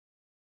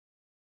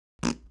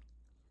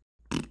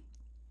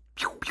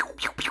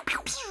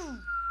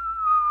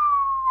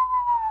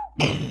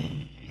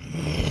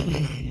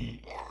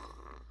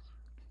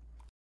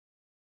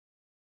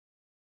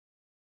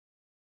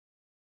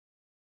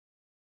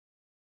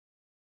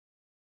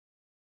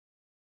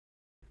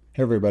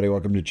Hey everybody,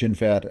 welcome to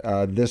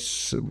ChinFat.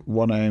 This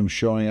one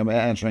I'm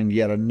answering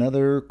yet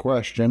another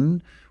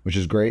question, which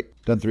is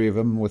great. Done 3 of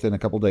them within a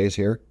couple days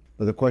here.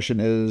 But the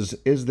question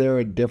is there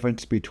a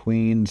difference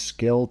between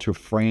scale to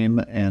frame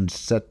and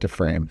set to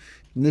frame?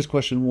 And this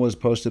question was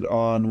posted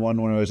on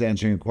one when I was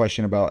answering a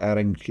question about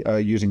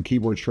using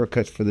keyboard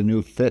shortcuts for the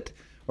new fit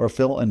or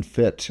fill and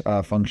fit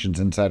functions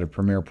inside of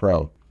Premiere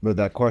Pro. But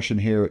that question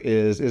here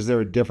is there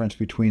a difference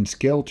between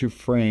scale to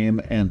frame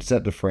and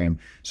set to frame?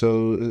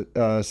 So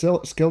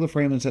scale to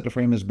frame and set to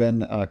frame has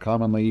been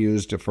commonly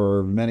used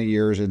for many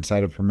years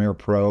inside of Premiere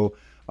Pro.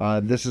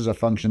 This is a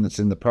function that's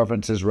in the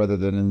preferences rather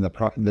than in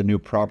the new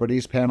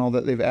properties panel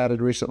that they've added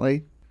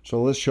recently.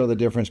 So let's show the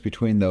difference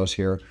between those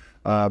here.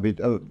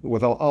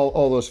 With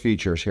all those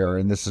features here,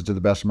 and this is to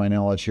the best of my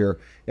knowledge here.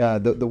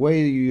 The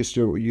way you used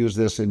to use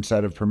this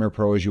inside of Premiere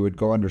Pro is you would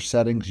go under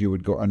settings, you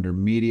would go under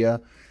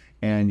media,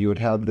 and you would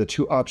have the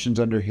 2 options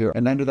under here.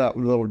 And under that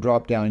little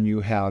drop down,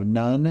 you have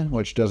none,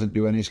 which doesn't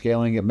do any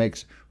scaling. It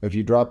makes, if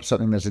you drop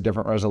something that's a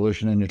different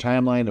resolution in your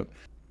timeline, it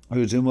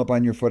would zoom up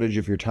on your footage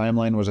if your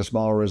timeline was a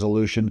smaller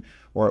resolution,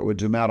 or it would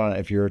zoom out on it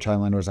if your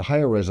timeline was a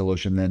higher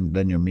resolution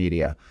than your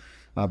media.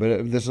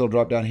 But this little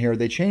drop down here,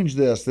 they changed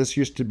this. This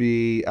used to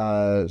be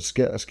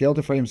scale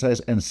to frame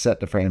size and set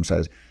to frame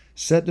size.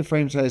 Set to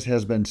frame size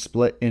has been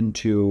split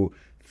into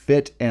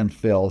fit and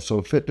fill.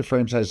 So fit to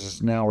frame size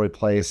is now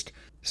replaced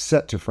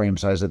set to frame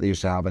size that they used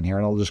to have in here.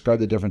 And I'll describe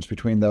the difference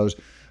between those.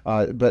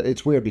 But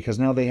it's weird because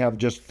now they have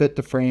just fit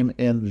to frame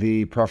in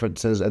the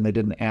preferences and they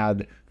didn't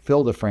add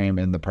fill to frame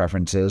in the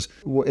preferences.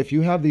 If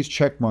you have these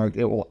checkmarked,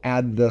 it will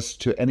add this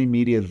to any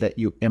media that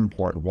you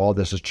import while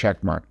this is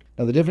checkmarked.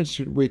 Now the difference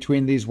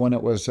between these when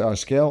it was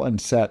scale and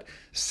set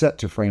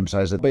to frame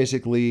size, it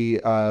basically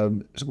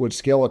would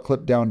scale a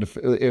clip down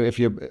to, if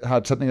you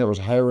had something that was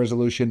higher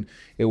resolution,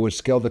 it would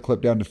scale the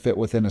clip down to fit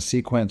within a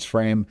sequence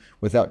frame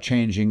without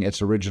changing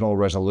its original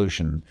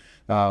resolution,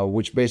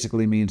 which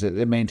basically means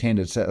it maintained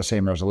its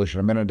same resolution.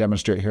 I'm going to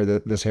demonstrate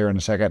this here in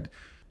a second.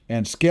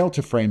 And scale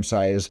to frame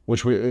size,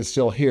 which is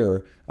still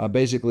here,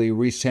 basically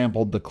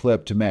resampled the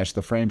clip to match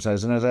the frame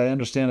size. And as I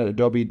understand it,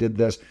 Adobe did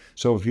this.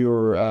 So if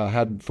you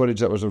had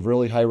footage that was of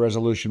really high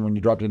resolution, when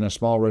you dropped in a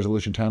small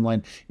resolution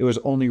timeline, it was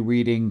only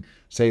reading,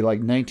 say, like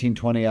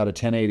 1920 out of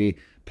 1080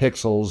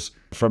 pixels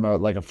from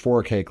like a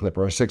 4K clip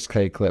or a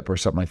 6K clip or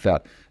something like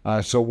that.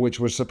 So which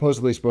was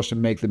supposedly supposed to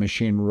make the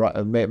machine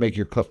make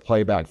your clip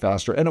playback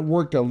faster. And it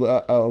worked a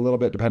little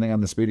bit depending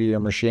on the speed of your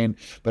machine,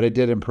 but it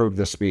did improve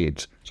the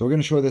speeds. So we're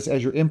going to show this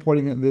as you're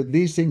importing.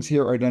 These things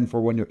here are done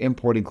for when you're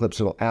importing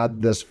clips. It'll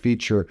add this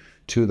feature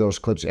to those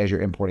clips as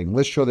you're importing.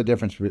 Let's show the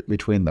difference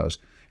between those.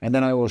 And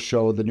then I will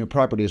show the new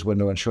properties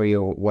window and show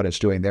you what it's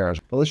doing there.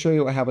 But let's show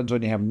you what happens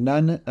when you have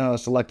none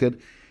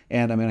selected.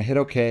 And I'm going to hit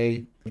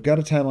OK. I've got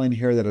a timeline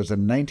here that is a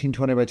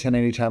 1920 by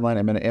 1080 timeline.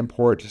 I'm going to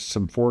import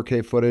some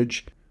 4K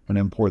footage. I'm going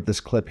to import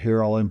this clip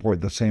here. I'll import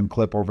the same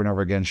clip over and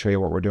over again, show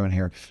you what we're doing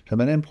here. So I'm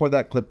going to import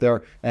that clip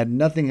there, and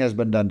nothing has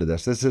been done to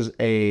this. This is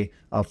a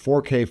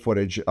 4K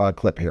footage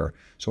clip here.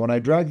 So when I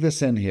drag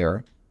this in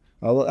here,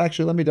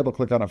 actually, let me double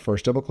click on it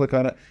first. Double click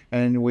on it,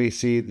 and we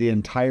see the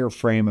entire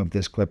frame of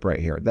this clip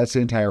right here. That's the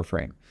entire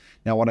frame.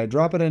 Now, when I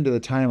drop it into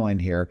the timeline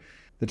here,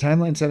 the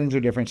timeline settings are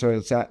different,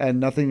 so and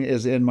nothing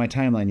is in my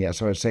timeline yet.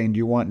 So it's saying, do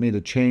you want me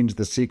to change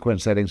the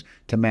sequence settings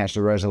to match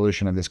the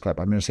resolution of this clip?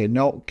 I'm going to say,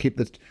 no, keep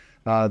the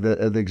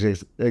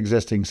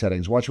existing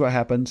settings. Watch what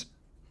happens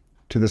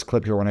to this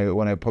clip here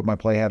when I put my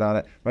playhead on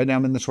it. Right now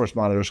I'm in the source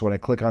monitor, so when I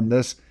click on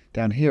this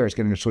down here, it's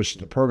going to switch to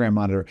the program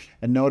monitor,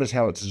 and notice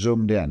how it's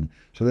zoomed in.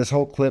 So this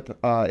whole clip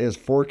is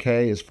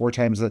 4K, is 4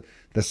 times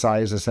the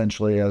size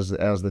essentially as the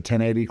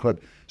 1080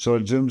 clip. So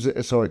it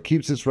zooms, so it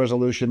keeps its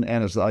resolution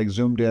and it's like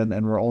zoomed in,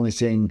 and we're only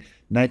seeing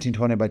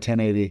 1920 by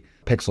 1080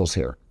 pixels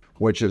here,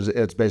 which is,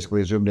 it's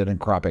basically zoomed in and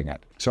cropping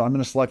it. So I'm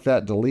going to select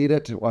that, delete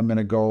it. I'm going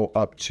to go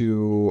up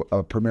to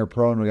Premiere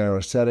Pro, and we're going to go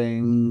to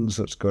settings.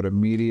 Let's go to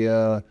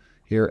media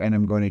here, and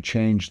I'm going to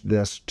change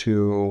this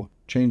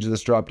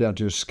drop down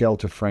to scale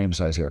to frame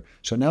size here.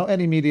 So now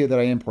any media that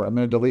I import, I'm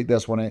going to delete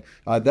this one.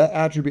 That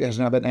attribute has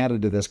not been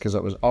added to this because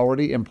it was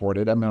already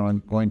imported.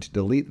 I'm going to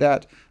delete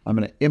that. I'm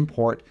going to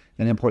import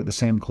the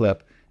same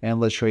clip, and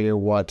let's show you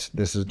what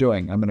this is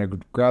doing. I'm going to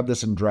grab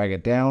this and drag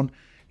it down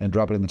and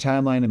drop it in the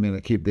timeline. I'm going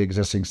to keep the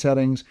existing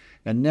settings.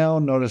 And now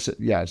notice,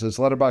 yeah, so this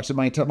letterbox,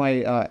 my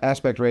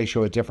aspect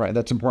ratio is different.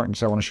 That's important,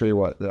 so I want to show you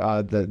what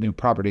the new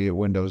properties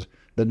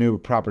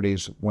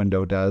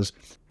window does.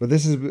 But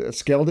this is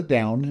scaled it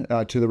down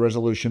to the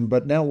resolution.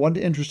 But now one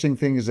interesting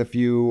thing is if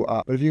you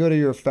go to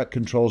your effect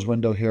controls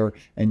window here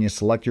and you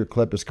select your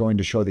clip, it's going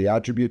to show the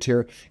attributes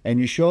here, and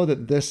you show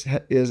that this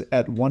is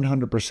at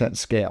 100%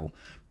 scale.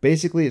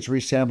 Basically, it's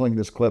resampling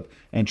this clip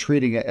and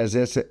treating it as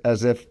if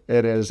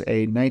it is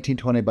a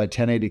 1920 by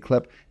 1080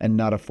 clip and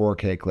not a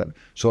 4K clip.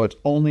 So it's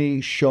only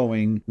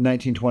showing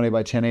 1920 by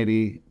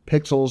 1080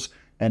 pixels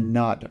and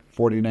not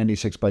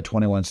 4096 by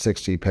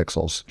 2160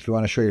 pixels. If you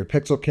want to show your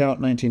pixel count,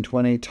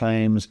 1920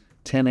 times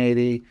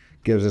 1080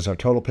 gives us our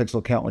total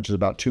pixel count, which is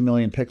about 2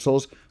 million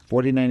pixels.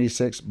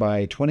 4096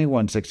 by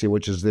 2160,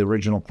 which is the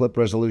original clip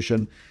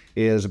resolution,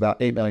 is about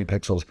 8 million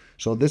pixels.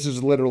 So this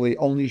is literally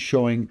only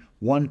showing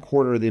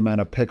 1/4 the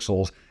amount of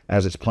pixels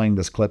as it's playing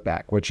this clip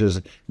back, which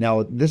is,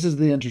 now this is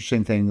the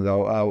interesting thing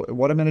though.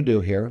 What I'm going to do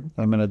here,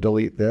 I'm going to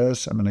delete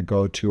this. I'm going to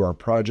go to our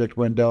project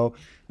window.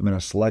 I'm going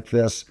to select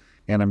this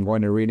and I'm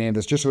going to rename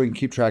this just so we can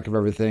keep track of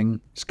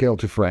everything. Scale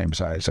to frame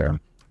size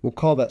there. We'll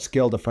call that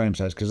scale to frame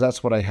size because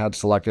that's what I had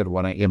selected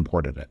when I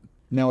imported it.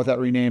 Now with that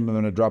rename, I'm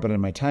going to drop it in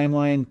my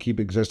timeline, keep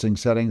existing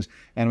settings,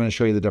 and I'm going to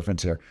show you the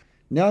difference here.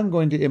 Now I'm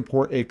going to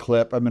import a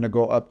clip. I'm going to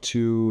go up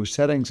to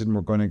settings and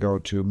we're going to go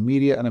to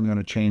media and I'm going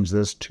to change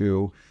this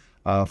to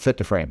fit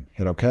to frame.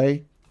 Hit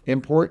OK,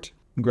 import,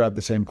 grab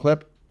the same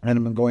clip, and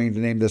I'm going to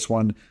name this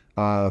one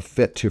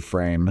fit to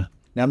frame.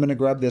 Now I'm going to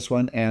grab this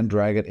one and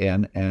drag it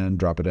in and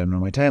drop it in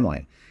on my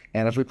timeline.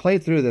 And if we play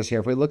through this here,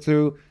 if we look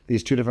through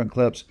these two different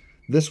clips,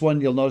 this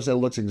one, you'll notice it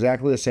looks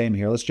exactly the same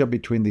here. Let's jump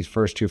between these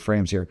first two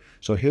frames here.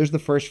 So here's the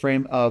first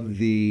frame of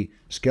the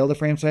scale to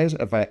frame size.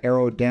 If I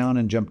arrow down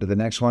and jump to the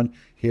next one,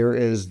 here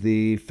is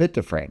the fit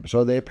to frame.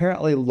 So they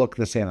apparently look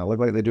the same. They look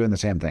like they're doing the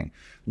same thing.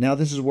 Now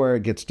this is where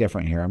it gets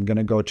different here. I'm going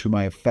to go to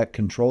my effect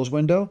controls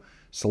window,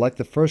 select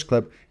the first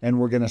clip, and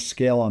we're going to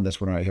scale on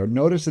this one right here.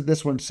 Notice that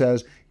this one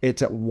says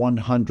it's at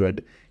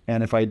 100.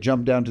 And if I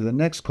jump down to the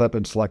next clip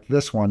and select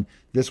this one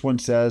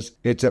says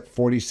it's at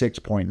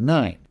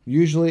 46.9.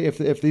 Usually,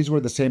 if these were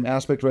the same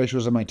aspect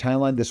ratios on my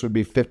timeline, this would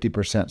be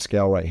 50%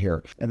 scale right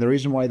here. And the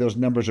reason why those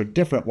numbers are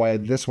different, why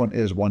this one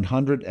is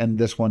 100 and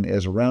this one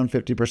is around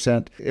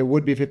 50%, it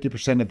would be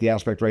 50% if the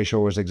aspect ratio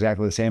was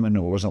exactly the same and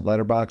it wasn't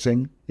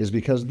letterboxing, is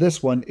because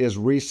this one is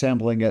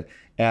resampling it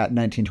at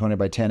 1920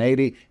 by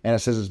 1080, and it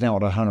says it's now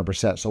at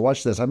 100%. So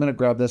watch this. I'm going to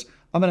grab this.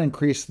 I'm going to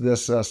increase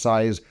this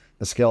size,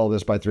 the scale of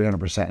this by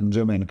 300% and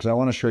zoom in because I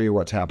want to show you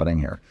what's happening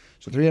here.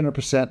 So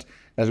 300%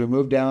 as we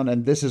move down,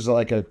 and this is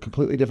like a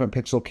completely different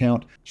pixel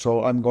count.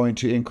 So I'm going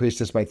to increase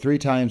this by 3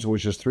 times,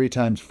 which is 3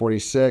 times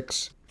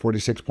 46,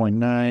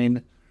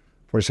 46.9.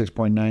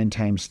 46.9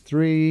 times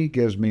 3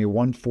 gives me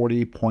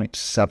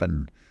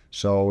 140.7.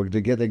 So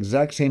to get the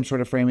exact same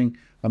sort of framing,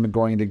 I'm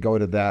going to go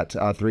to that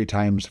 3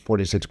 times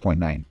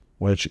 46.9,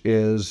 which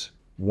is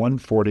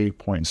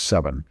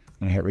 140.7.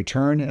 And I hit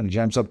return and it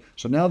jumps up.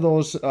 So now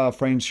those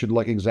frames should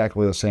look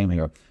exactly the same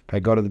here. If I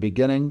go to the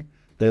beginning,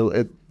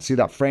 see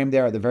that frame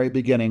there at the very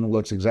beginning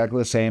looks exactly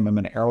the same. I'm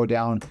going to arrow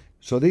down.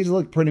 So these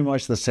look pretty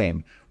much the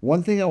same.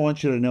 One thing I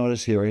want you to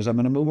notice here is I'm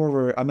going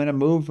to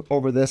move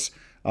over this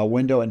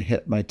window and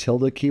hit my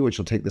tilde key, which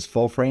will take this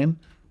full frame.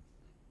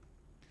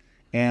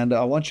 And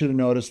I want you to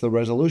notice the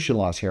resolution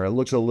loss here. It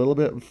looks a little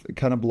bit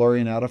kind of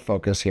blurry and out of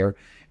focus here.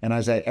 And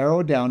as I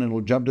arrow down and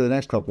we'll jump to the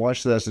next clip,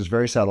 watch this, it's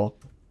very subtle.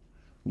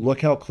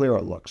 Look how clear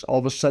it looks. All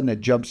of a sudden it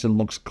jumps and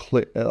looks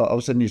clear. All of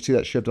a sudden you see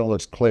that shift and it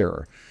looks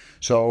clearer.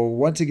 So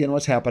once again,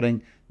 what's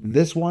happening?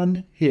 This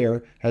one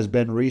here has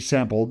been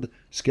resampled.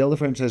 Scale to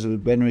frame size has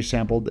been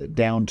resampled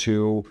down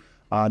to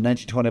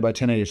 1920 by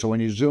 1080. So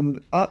when you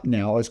zoom up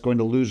now, it's going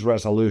to lose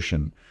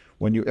resolution.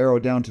 When you arrow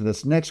down to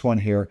this next one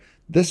here,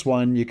 this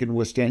one you can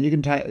withstand. You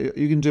can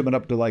zoom it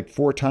up to like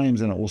 4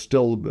 times and it will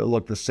still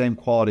look the same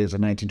quality as a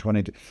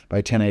 1920 by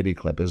 1080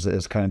 clip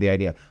is kind of the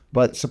idea.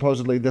 But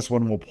supposedly this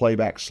one will play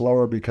back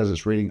slower because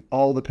it's reading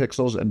all the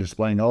pixels and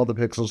displaying all the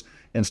pixels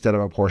instead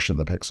of a portion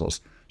of the pixels.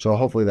 So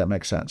hopefully that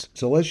makes sense.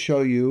 So let's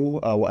show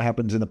you what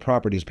happens in the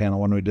properties panel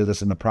when we do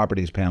this in the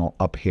properties panel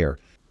up here.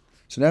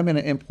 So now I'm going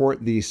to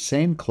import the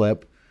same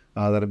clip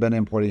that I've been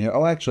importing here.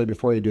 Oh, actually,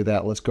 before you do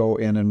that, let's go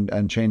in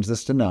and change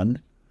this to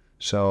none.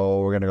 So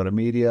we're going to go to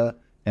media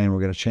and we're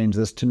going to change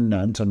this to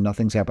none, so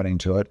nothing's happening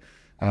to it.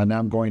 Now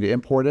I'm going to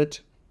import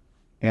it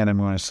and I'm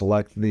going to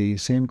select the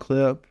same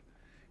clip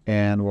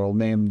and we'll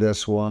name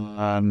this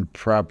one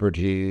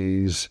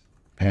properties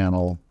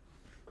panel.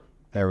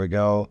 There we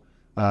go.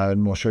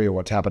 And we'll show you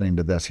what's happening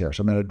to this here.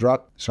 So I'm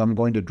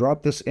going to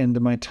drop this into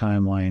my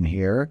timeline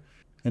here.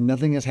 And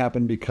nothing has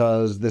happened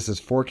because this is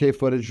 4K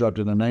footage dropped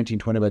in the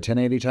 1920 by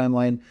 1080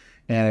 timeline,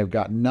 and I've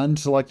got none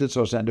selected,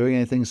 so it's not doing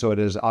anything. So it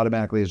is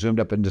automatically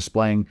zoomed up and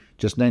displaying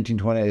just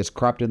 1920. It's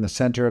cropped in the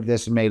center of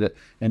this and made it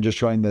and just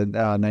showing the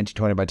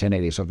 1920 by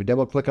 1080. So if we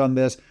double click on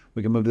this,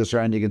 we can move this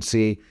around. You can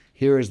see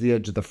here is the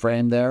edge of the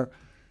frame there.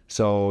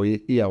 So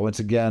yeah, once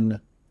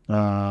again,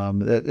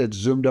 it's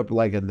zoomed up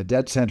like in the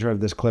dead center of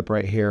this clip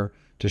right here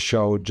to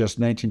show just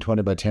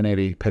 1920 by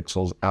 1080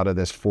 pixels out of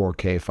this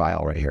 4K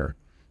file right here.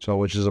 So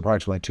which is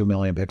approximately 2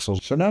 million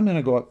pixels. So now I'm going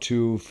to go up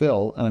to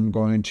fill and I'm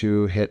going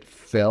to hit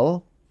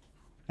fill.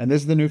 And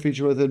this is the new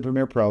feature within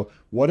Premiere Pro.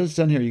 What it's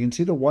done here, you can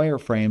see the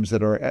wireframes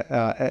that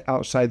are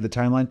outside the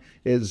timeline.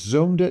 It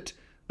zoomed it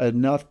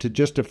enough to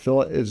just to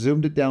fill it. It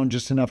zoomed it down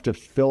just enough to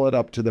fill it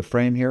up to the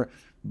frame here,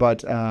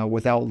 but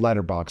without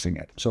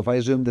letterboxing it. So if I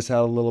zoom this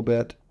out a little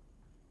bit,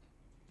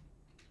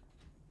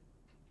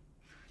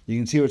 you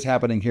can see what's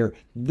happening here.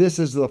 This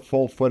is the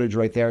full footage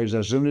right there. As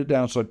I zoomed it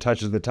down so it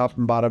touches the top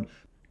and bottom,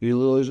 you're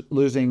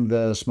losing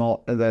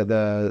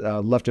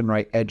the left and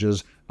right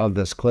edges of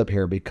this clip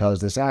here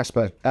because this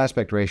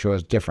aspect ratio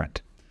is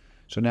different.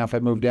 So now if I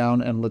move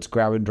down and let's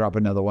grab and drop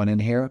another one in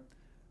here.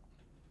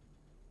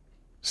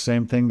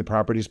 Same thing, the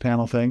properties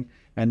panel thing.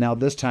 And now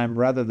this time,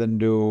 rather than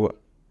do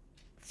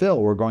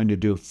fill, we're going to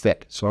do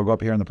fit. So I'll go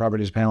up here in the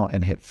properties panel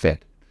and hit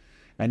fit.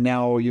 And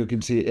now you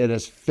can see it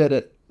has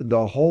fitted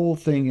the whole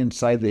thing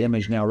inside the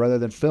image now. Rather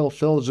than fill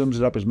zooms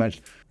it up as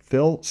much.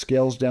 Fill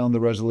scales down the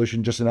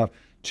resolution just enough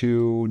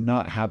to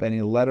not have any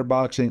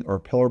letterboxing or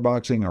pillar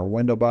boxing or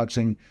window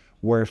boxing,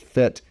 where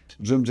fit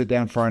zooms it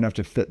down far enough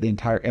to fit the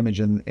entire image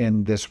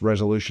in this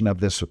resolution of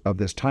this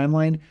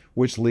timeline,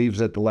 which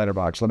leaves it the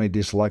letterbox. Let me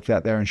deselect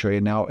that there and show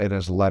you now it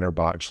is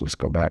letterbox. Let's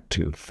go back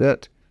to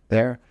fit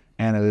there,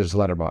 and it is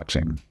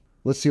letterboxing.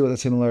 Let's see what the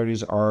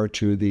similarities are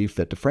to the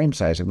fit to frame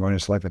size. I'm going to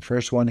select the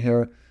first one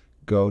here,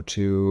 go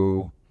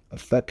to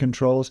effect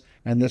controls,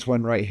 and this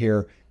one right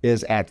here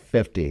is at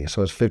 50.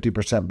 So it's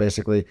 50%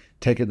 basically.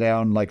 Take it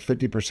down like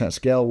 50%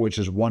 scale, which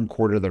is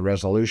 1/4 of the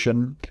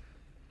resolution.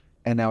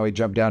 And now we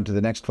jump down to the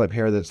next clip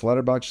here that's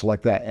letterbox,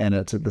 select that, and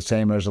it's at the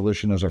same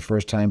resolution as our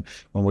first time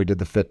when we did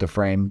the fit to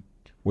frame,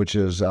 which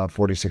is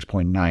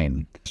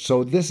 46.9.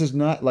 So this is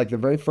not like the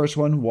very first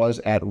one was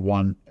at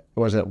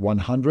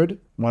 100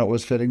 when it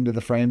was fitting to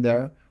the frame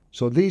there.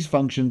 So these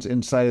functions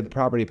inside of the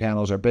property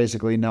panels are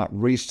basically not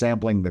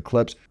resampling the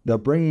clips. They're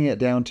bringing it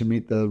down to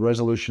meet the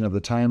resolution of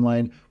the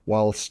timeline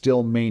while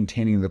still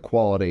maintaining the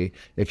quality.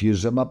 If you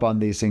zoom up on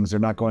these things, they're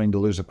not going to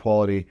lose the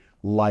quality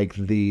like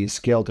the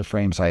scale to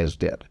frame size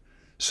did.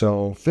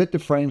 So fit to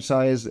frame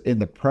size in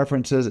the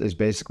preferences is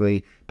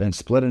basically been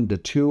split into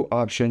two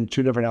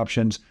different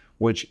options,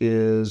 which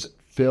is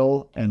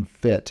fill and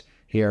fit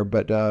here.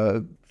 But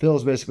fill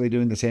is basically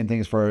doing the same thing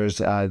as far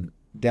as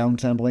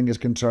downsampling is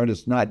concerned.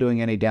 It's not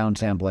doing any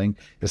downsampling.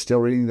 It's still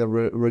reading the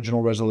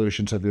original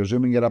resolution. So if you're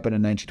zooming it up in a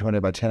 1920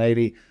 by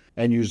 1080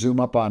 and you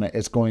zoom up on it,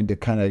 it's going to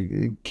kind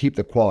of keep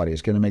the quality.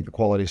 It's going to make the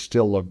quality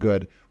still look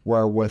good,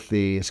 where with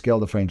the scale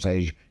to frame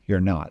size, you're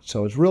not.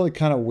 So it's really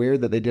kind of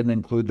weird that they didn't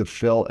include the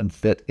fill and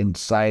fit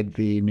inside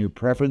the new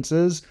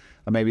preferences.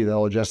 Maybe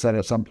they'll adjust that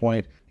at some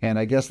point. And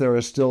I guess there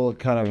is still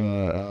kind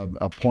of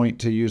a point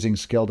to using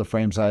scale to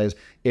frame size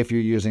if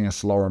you're using a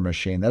slower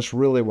machine. That's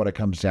really what it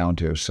comes down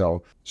to.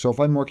 So if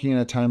I'm working in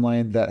a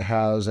timeline that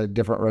has a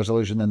different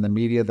resolution than the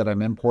media that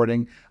I'm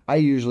importing, I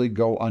usually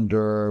go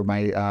under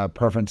my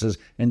preferences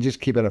and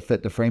just keep it a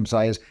fit to frame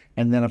size.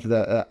 And then if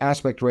the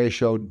aspect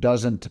ratio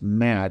doesn't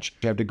match,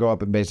 you have to go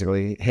up and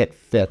basically hit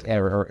fit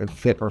or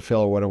fit or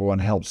fill or whatever one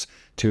helps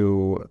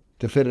to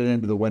fit it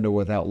into the window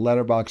without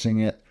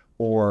letterboxing it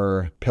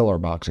or pillar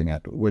boxing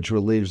it, which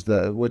is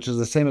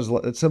the same as,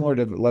 it's similar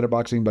to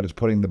letterboxing, but it's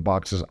putting the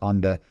boxes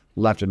on the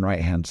left and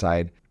right hand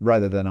side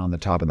rather than on the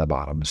top and the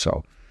bottom.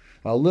 So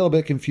a little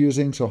bit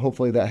confusing, so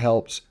hopefully that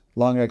helps.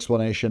 Long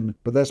explanation,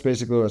 but that's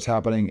basically what's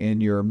happening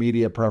in your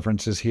media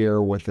preferences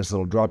here with this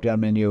little drop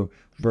down menu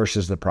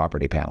versus the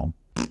property panel.